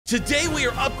Today we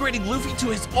are upgrading Luffy to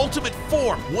his ultimate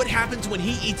form. What happens when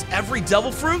he eats every devil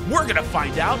fruit? We're gonna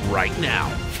find out right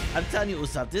now. I'm telling you,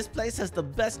 Usopp, this place has the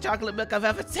best chocolate milk I've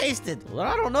ever tasted. Well,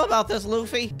 I don't know about this,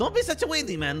 Luffy. Don't be such a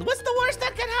weenie, man. What's the worst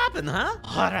that can happen, huh?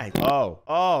 All right.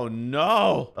 Oh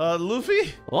no.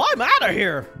 Luffy? Well, I'm out of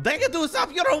here. Dang it,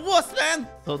 Usopp, you're a wuss, man.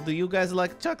 So do you guys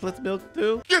like chocolate milk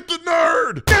too? Get the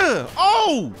nerd!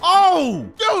 Oh!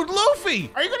 Dude, Luffy!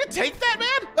 Are you gonna take that,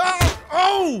 man?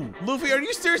 Oh! Luffy, are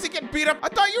you seriously getting beat up? I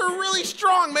thought you were really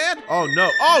strong, man. Oh no.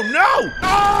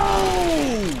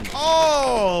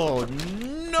 Oh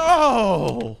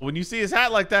no! When you see his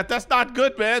hat like that, that's not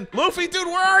good, man. Luffy, dude,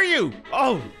 where are you?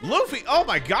 Oh, Luffy, oh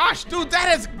my gosh, dude, that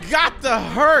has got to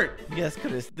hurt. Yes,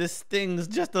 Chris, this stings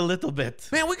just a little bit.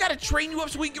 Man, we gotta train you up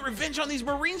so we can get revenge on these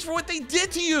Marines for what they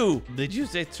did to you. Did you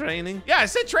say training? Yeah, I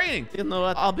said training. You know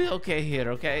what? I'll be okay here,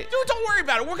 okay? Dude, don't worry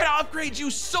about it. We're gonna upgrade you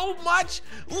so much.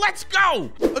 Let's go.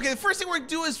 Okay, the first thing we're gonna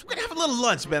do is we're gonna have a little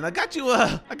lunch, man. I got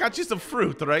you some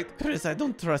fruit, right? Chris, I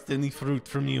don't trust any fruit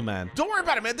from you, man. Don't worry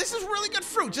about it, man. This is really good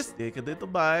fruit. Just take a little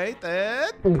bite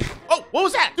and... Oh, what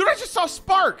was that? Dude, I just saw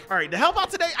Spark. All right, to help out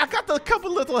today, I got a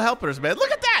couple little helpers, man. Look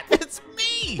at that. It's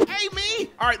me. Hey, me.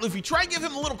 All right, Luffy, try and give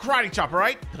him a little karate chop, all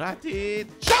right? Karate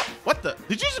chop. What the?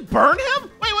 Did you just burn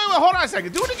him? Wait. Hold on a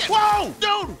second. Do it again. Whoa,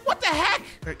 dude. What the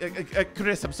heck?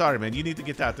 Chris, I'm sorry, man. You need to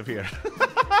get out of here.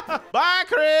 Bye,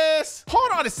 Chris.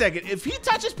 Hold on a second. If he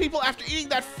touches people after eating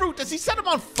that fruit, does he set them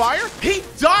on fire? He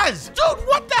does. Dude,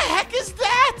 what the heck is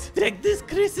that? Take this,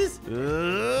 Chris's.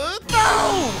 No!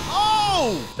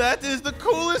 Oh! That is the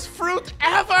coolest fruit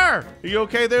ever! Are you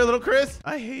okay there, little Chris?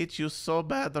 I hate you so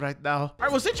bad right now. All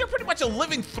right, well, since you're pretty much a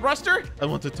living thruster, I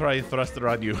want to try a thruster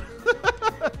on you.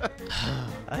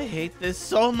 I hate this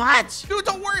so much. Dude,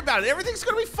 don't worry about it. Everything's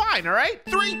gonna be fine, all right?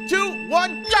 3, 2,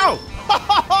 1, go!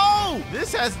 Ho!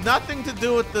 This has nothing to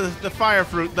do with the fire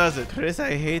fruit, does it? Chris,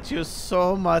 I hate you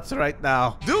so much right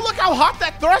now. Dude, look how hot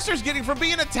that thruster's getting from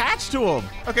being attached to him.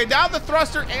 Okay, now the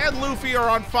thruster and Luffy are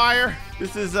on fire.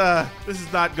 This is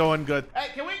not going good. Hey,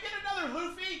 can we get another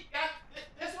Luffy? Yeah,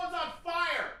 this one's on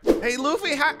fire. Hey,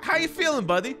 Luffy, how you feeling,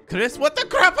 buddy? Chris, what the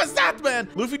crap is that, man?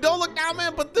 Luffy, don't look now,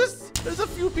 man, but there's a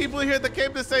few people here that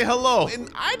came to say hello,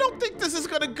 and I don't think this is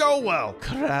gonna go well.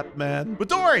 Crap, man. But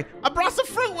don't worry, I brought some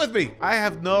fruit with me. I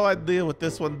have no idea what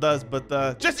this one does, but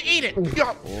just eat it. Oh.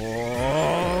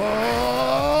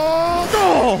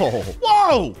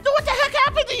 Whoa! Dude, what the heck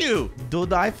happened to you?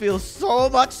 Dude, I feel so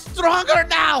much stronger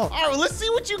now. All right, well, let's see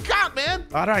what you got, man.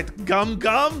 All right, gum,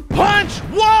 punch.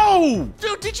 Whoa!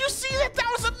 Dude, did you see that? That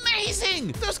was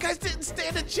amazing. Those guys didn't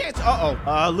stand a chance.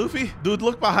 Luffy, dude,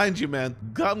 look behind you, man.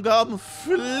 Gum,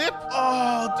 flip.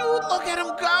 Oh, dude, look at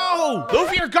him go.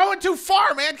 Luffy, you're going too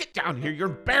far, man. Get down here. You're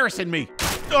embarrassing me.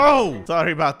 Oh,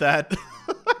 sorry about that.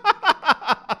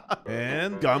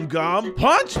 And gum,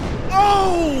 punch.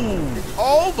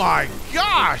 Oh my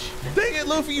gosh. Dang it,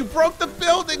 Luffy, you broke the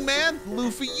building, man.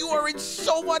 Luffy, you are in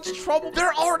so much trouble.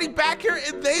 They're already back here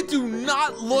and they do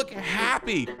not look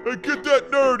happy. Hey, get that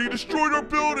nerd. He destroyed our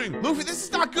building. Luffy, this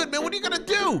is not good, man. What are you gonna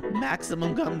do?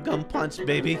 Maximum gum punch,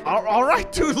 baby. All right,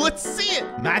 dude, let's see it.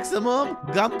 Maximum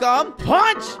gum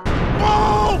punch.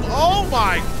 Boom! Oh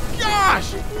my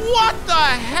gosh. What the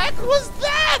heck was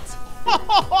that?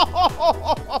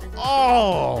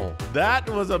 Oh, that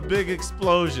was a big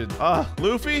explosion.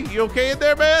 Luffy, you okay in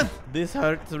there, man? This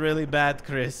hurts really bad,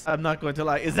 Chris. I'm not going to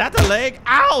lie. Is that a leg?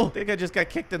 Ow! I think I just got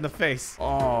kicked in the face.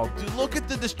 Oh, dude, look at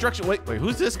the destruction. Wait,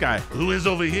 who's this guy? Who is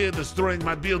over here destroying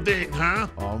my building, huh?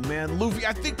 Oh, man, Luffy,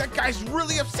 I think that guy's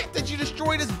really upset that you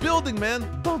destroyed his building, man.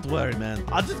 Don't worry, man.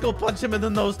 I'll just go punch him in the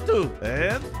nose, too.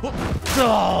 And...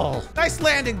 Oh! Nice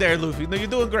landing there, Luffy. No, you're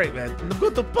doing great, man. I'm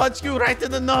going to punch you right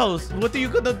in the nose. What are you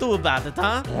going to do about it,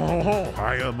 huh? Oh,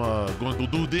 I am going to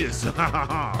do this.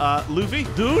 Luffy,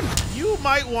 dude, you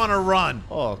might want to run.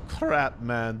 Oh, crap,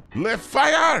 man. Left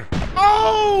fire!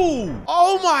 Oh!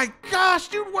 Oh, my gosh,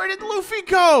 dude, where did Luffy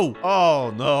go?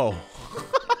 Oh, no.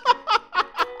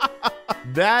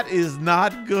 That is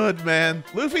not good, man.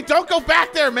 Luffy, don't go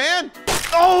back there, man.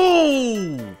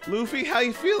 Oh! Luffy, how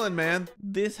you feeling, man?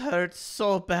 This hurts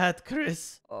so bad,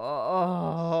 Chris. Oh.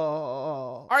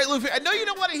 All right, Luffy, I know you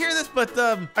don't want to hear this, but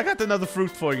I got another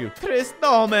fruit for you. Chris,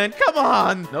 no, man, come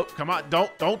on. Nope, come on,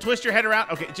 don't twist your head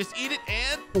around. Okay, just eat it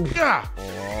and...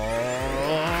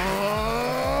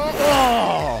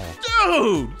 Oh,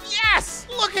 dude, yes,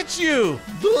 look at you.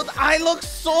 Dude, I look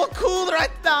so cool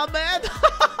right now, man.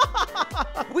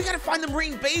 We gotta find the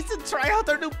Marine base and try out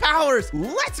their new powers.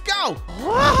 Let's go.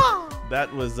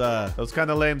 That was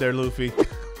kind of lame there, Luffy.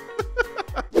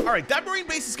 All All right, that marine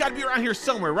base has got to be around here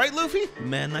somewhere, right, Luffy?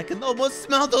 Man, I can almost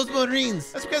smell those marines.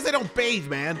 That's because they don't bathe,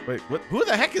 man. Wait, what? Who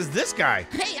the heck is this guy?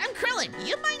 Hey, I'm Krillin.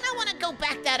 You might not want to go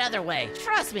back that other way.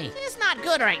 Trust me, it's not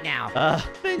good right now.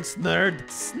 Thanks, nerd.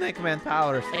 Snake Man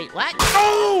powers. Wait, what?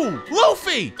 Oh,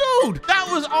 Luffy! Dude, that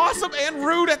was awesome and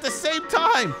rude at the same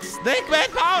time. Snake Man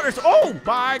powers. Oh,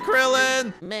 bye,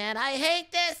 Krillin. Man, I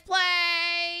hate this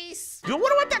place. Dude, I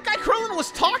wonder what that guy Krillin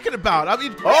was talking about. I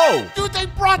mean, oh, dude, they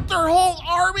brought their whole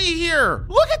army here.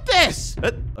 Look at this.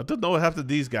 I don't know what happened to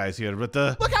these guys here, but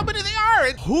look how many they are.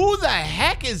 And who the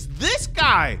heck is this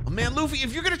guy? Oh, man, Luffy,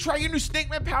 if you're gonna try your new Snake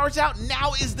Man powers out,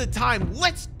 now is the time.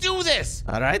 Let's do this.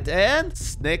 All right, and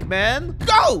Snake Man.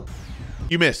 Go.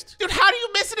 You missed. Dude, how do you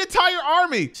miss an entire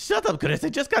army? Shut up, Chris. I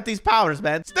just got these powers,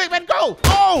 man. Snake Man, go!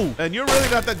 Oh! And you're really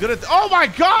not that good at oh my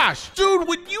gosh! Dude,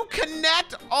 when you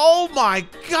connect, oh my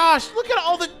gosh, look at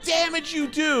all the damage you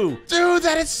do. Dude,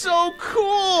 that is so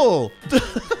cool.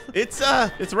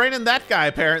 It's raining that guy,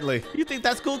 apparently. You think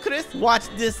that's cool, Chris? Watch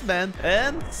this, man.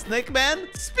 And Snake Man,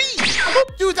 speed!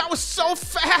 Dude, that was so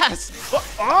fast.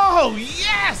 Oh,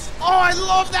 yes! Oh, I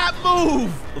love that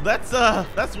move. Well,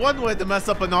 that's one way to mess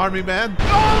up an army, man.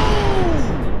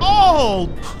 Oh!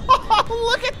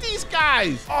 Look at these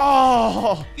guys!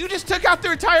 Oh! You just took out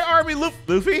their entire army,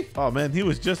 Luffy? Oh, man, he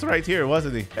was just right here,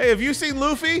 wasn't he? Hey, have you seen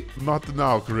Luffy? Not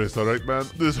now, Chris, all right, man?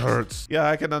 This hurts. Yeah,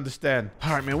 I can understand.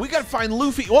 All right, man, we gotta find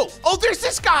Luffy. Whoa! Oh, there's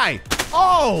this guy!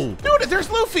 Oh! Dude, there's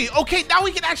Luffy! Okay, now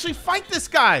we can actually fight this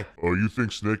guy! Oh, you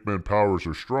think Snake Man powers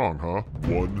are strong, huh?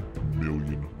 1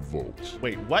 million volts.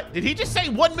 Wait, what? Did he just say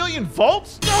 1 million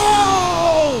volts? No!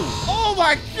 Oh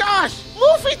my gosh!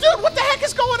 Luffy, dude, what the heck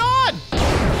is going on?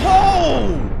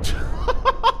 Oh!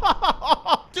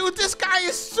 Dude, this guy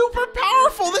is super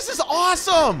powerful. This is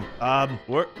awesome.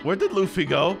 Where did Luffy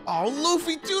go? Oh,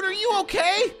 Luffy, dude, are you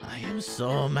okay? I am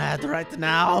so mad right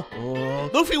now. Oh.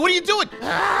 Luffy, what are you doing?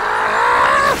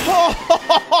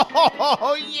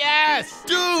 Oh, yes.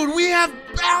 Dude, we have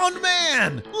Bound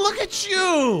Man. Look at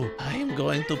you. I am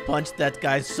going to punch that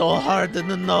guy so hard in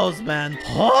the nose, man.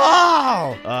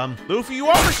 Oh! Luffy, you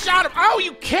overshot him. Oh,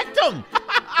 you kicked him.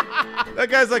 That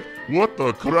guy's like, what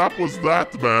the crap was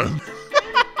that, man?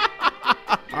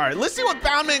 All right, let's see what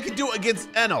Bound Man can do against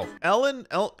Enel.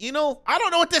 Enel? I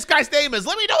don't know what this guy's name is.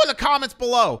 Let me know in the comments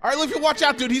below. All right, Luffy, watch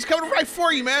out, dude. He's coming right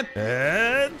for you, man.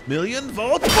 And million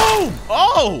volts. Boom!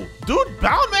 Oh, dude,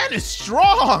 Bound Man is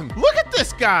strong. Look at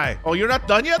this guy. Oh, you're not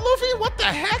done yet, Luffy? What the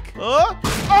heck? Oh!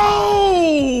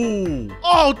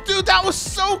 Oh, dude, that was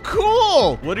so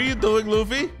cool. What are you doing,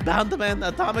 Luffy? Bound Man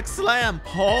Atomic Slam.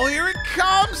 Oh, here it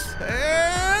comes.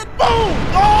 And boom!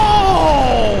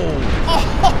 Oh!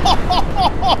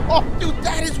 Dude,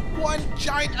 that is one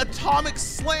giant atomic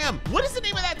slam. What is the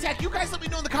name of that attack? You guys let me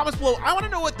know in the comments below. I want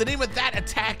to know what the name of that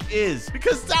attack is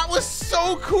because that was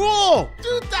so cool.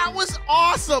 Dude, that was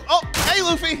awesome. Oh, hey,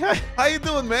 Luffy. How you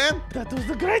doing, man? That was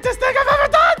the greatest thing I've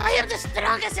ever done. I am the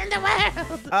strongest in the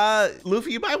world.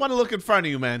 Luffy, you might want to look in front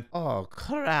of you, man. Oh,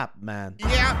 crap, man.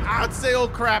 Yeah, I'd say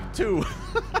old crap, too.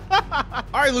 All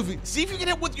right, Luffy, see if you can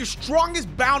hit with your strongest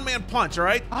Bound Man punch, all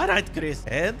right? All right, Chris.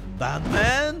 And Bound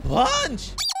Man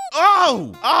punch.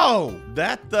 Oh,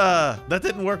 that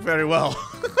didn't work very well.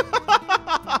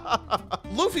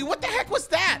 Luffy, what the heck was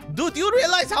that? Dude, you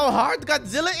realize how hard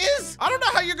Godzilla is? I don't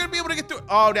know how you're gonna be able to get through.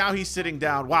 Oh, now he's sitting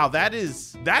down. Wow, that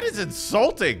is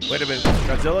insulting. Wait a minute,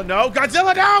 Godzilla, no,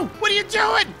 Godzilla, no! What are you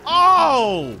doing?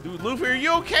 Oh, dude, Luffy, are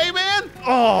you okay, man?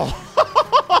 Oh,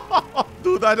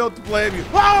 dude, I don't blame you.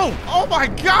 Whoa! Oh my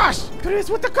gosh! Chris,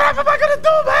 what the crap am I gonna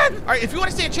do, man? All right, if you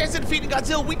want to stand a chance at defeating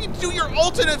Godzilla, we need to do your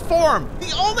alternate form.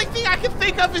 The only thing I can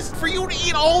think of is for you to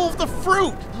eat all of the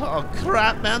fruit. Oh,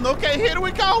 crap, man. Okay, here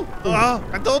we go.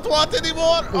 I don't want any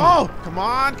more. Oh, come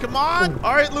on, come on.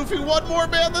 All right, Luffy, one more,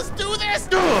 man. Let's do this.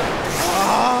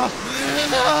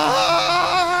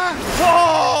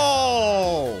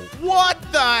 Whoa! What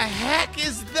the heck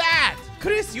is that?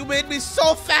 Chris, you made me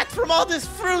so fat from all this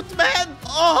fruit, man.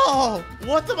 Oh,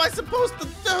 what am I supposed to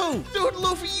do? Dude,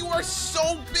 Luffy, you are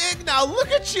so big now. Look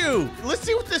at you. Let's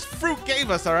see what this fruit gave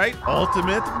us, all right?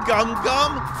 Ultimate Gum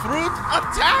Fruit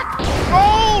Attack.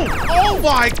 Oh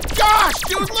my gosh,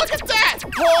 dude, look at that.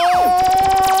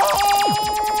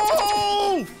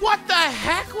 Oh, what the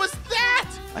heck was that?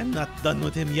 I'm not done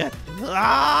with him yet. Boom!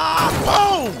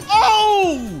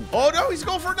 Oh no, he's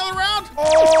going for another round.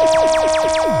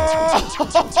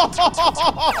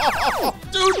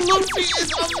 Dude, Luffy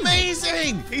is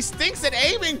amazing. He stinks at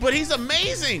aiming, but he's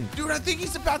amazing. Dude, I think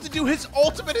he's about to do his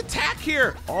ultimate attack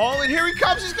here. Oh, and here he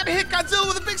comes. He's gonna hit Godzilla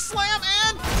with a big slam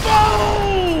and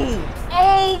boom!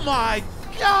 Oh my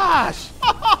gosh!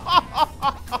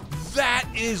 That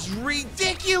is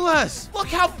ridiculous. Look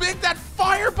how big that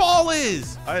fireball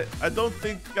is. I don't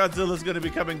think Godzilla's gonna be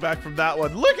coming back from that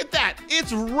one. Look at that.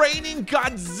 It's raining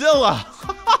Godzilla.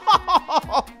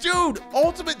 Dude,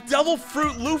 Ultimate Devil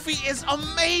Fruit Luffy is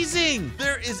amazing.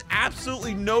 There is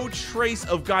absolutely no trace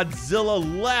of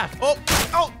Godzilla left.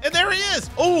 Oh, and there he is.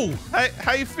 Oh,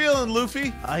 How you feeling,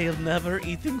 Luffy? I am never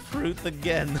eating fruit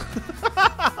again.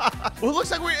 well, it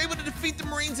looks like we were able to defeat the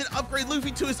Marines and upgrade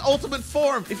Luffy to his ultimate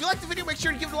form. If you liked the video, make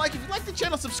sure to give it a like. If you like the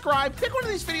channel, subscribe. Pick one of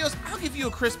these videos. I'll give you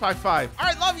a crisp high five. All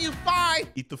right, love you. Bye.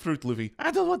 Eat the fruit, Luffy.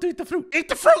 I don't want to eat the fruit. Eat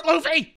the fruit, Luffy.